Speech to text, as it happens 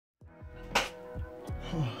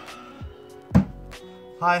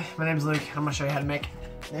Hi, my name's Luke. I'm going to show you how to make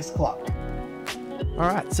this clock.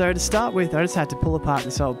 Alright, so to start with, I just had to pull apart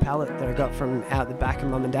this old pallet that I got from out the back of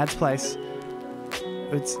Mum and Dad's place.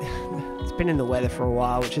 It's been in the weather for a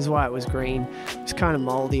while, which is why it was green. It was kind of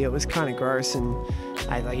mouldy, it was kind of gross, and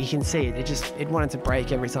like you can see it wanted to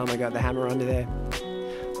break every time I got the hammer under there.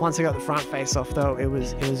 Once I got the front face off though, it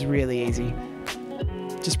was really easy.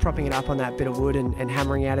 Just propping it up on that bit of wood and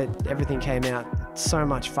hammering at it, everything came out so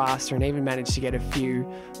much faster, and even managed to get a few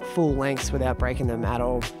full lengths without breaking them at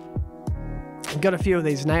all. Got a few of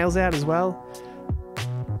these nails out as well.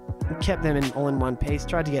 Kept them all in one piece,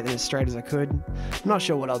 tried to get them as straight as I could. I'm not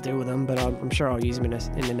sure what I'll do with them, but I'm sure I'll use them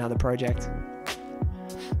in another project.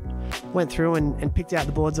 Went through and picked out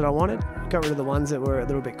the boards that I wanted, got rid of the ones that were a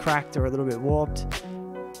little bit cracked or a little bit warped.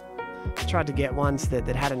 Tried to get ones that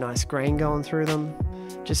had a nice grain going through them,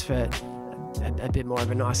 just for a bit more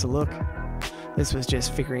of a nicer look. This was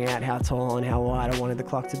just figuring out how tall and how wide I wanted the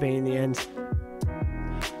clock to be in the end.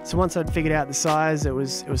 So once I'd figured out the size, it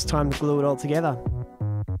was time to glue it all together.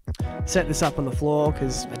 Set this up on the floor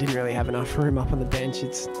because I didn't really have enough room up on the bench.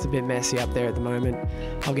 It's a bit messy up there at the moment.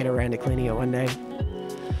 I'll get around to cleaning it one day.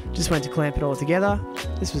 Just went to clamp it all together.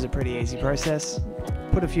 This was a pretty easy process.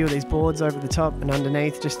 Put a few of these boards over the top and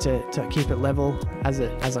underneath just to keep it level as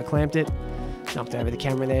I clamped it. Knocked over the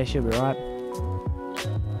camera there, she'll be right.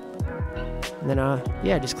 And then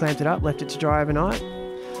yeah, just clamped it up, left it to dry overnight.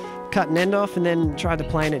 Cut an end off and then tried to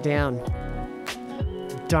plane it down.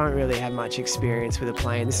 Don't really have much experience with a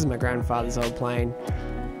plane. This is my grandfather's old plane.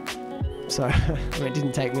 So it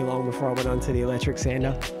didn't take me long before I went on to the electric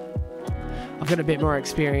sander. I've got a bit more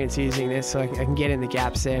experience using this, so I can get in the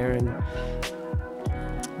gaps there, and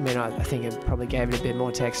I mean, I think it probably gave it a bit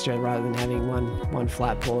more texture rather than having one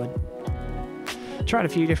flat board. Tried a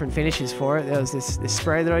few different finishes for it. There was this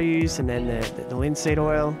spray that I used, and then the linseed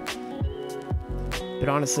oil. But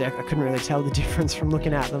honestly, I couldn't really tell the difference from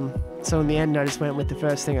looking at them. So in the end, I just went with the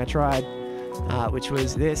first thing I tried, which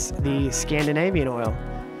was the Scandinavian oil.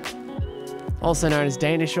 Also known as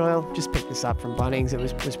Danish oil. Just picked this up from Bunnings. It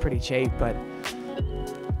was pretty cheap, but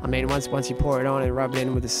I mean, once you pour it on and rub it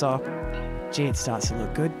in with a sock, gee, it starts to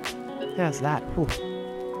look good. How's that? Whew.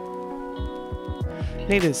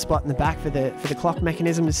 Needed a spot in the back for the clock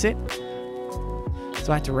mechanism to sit.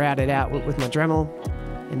 So I had to route it out with my Dremel,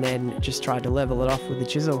 and then just tried to level it off with the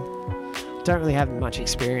chisel. Don't really have much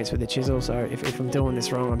experience with the chisel, so if I'm doing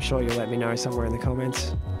this wrong, I'm sure you'll let me know somewhere in the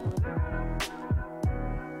comments.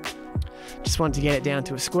 Just wanted to get it down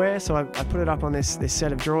to a square, so I put it up on this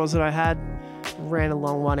set of drawers that I had, ran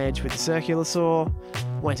along one edge with the circular saw,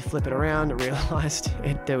 went to flip it around, and realised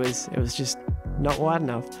it was just not wide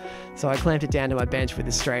enough. So I clamped it down to my bench with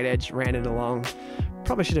the straight edge, ran it along.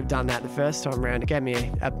 Probably should have done that the first time around. It gave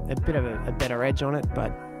me a bit of a better edge on it,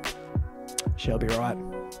 but she'll be right.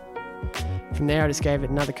 From there, I just gave it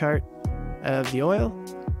another coat of the oil.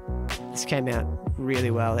 This came out really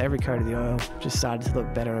well. Every coat of the oil just started to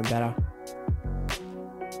look better and better.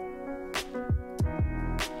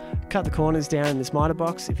 Cut the corners down in this miter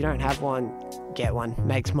box. If you don't have one, get one.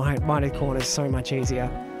 Makes miter corners so much easier.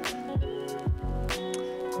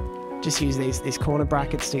 Just use these corner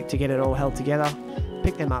brackets to get it all held together.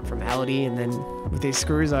 Pick them up from Aldi, and then with these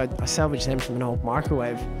screws, I salvaged them from an old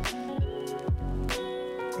microwave.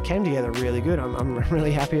 It came together really good. I'm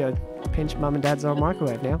really happy I pinched Mum and Dad's old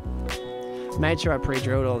microwave now. Made sure I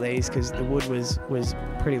pre-drilled all these because the wood was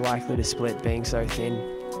pretty likely to split being so thin.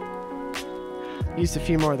 Used a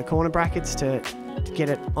few more of the corner brackets to get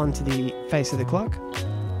it onto the face of the clock,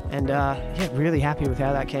 and yeah, really happy with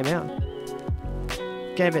how that came out.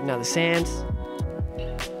 Gave it another sand,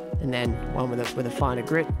 and then one with a finer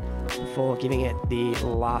grit before giving it the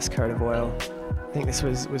last coat of oil. I think this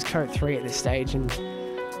was coat 3 at this stage, and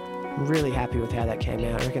I'm really happy with how that came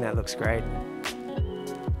out. I reckon that looks great.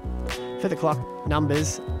 For the clock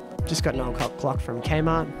numbers, just got an old clock from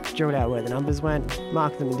Kmart, drilled out where the numbers went,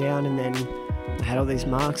 marked them down, and then I had all these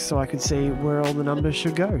marks so I could see where all the numbers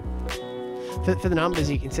should go. For the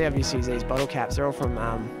numbers, you can see I've just used these bottle caps. They're all from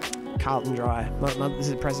Carlton Dry. This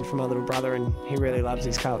is a present from my little brother, and he really loves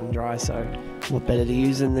these Carlton Dry, so what better to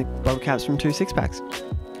use than the bottle caps from 2 6-packs.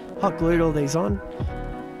 Hot glued all these on.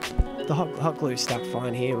 The hot glue stuck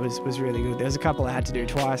fine here. It was really good. There was a couple I had to do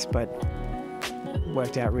twice, but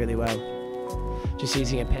worked out really well. Just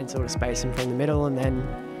using a pencil to space them from the middle, and then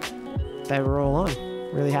they were all on.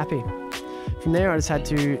 Really happy. From there, I just had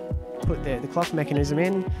to put the clock mechanism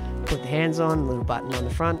in, put the hands on, a little button on the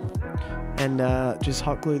front, and just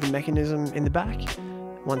hot glue the mechanism in the back.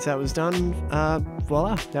 Once that was done,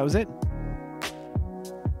 voila, that was it.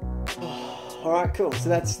 Alright, cool. So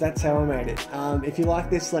that's how I made it. If you like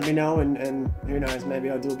this, let me know, and who knows, maybe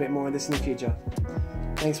I'll do a bit more of this in the future.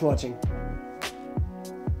 Thanks for watching.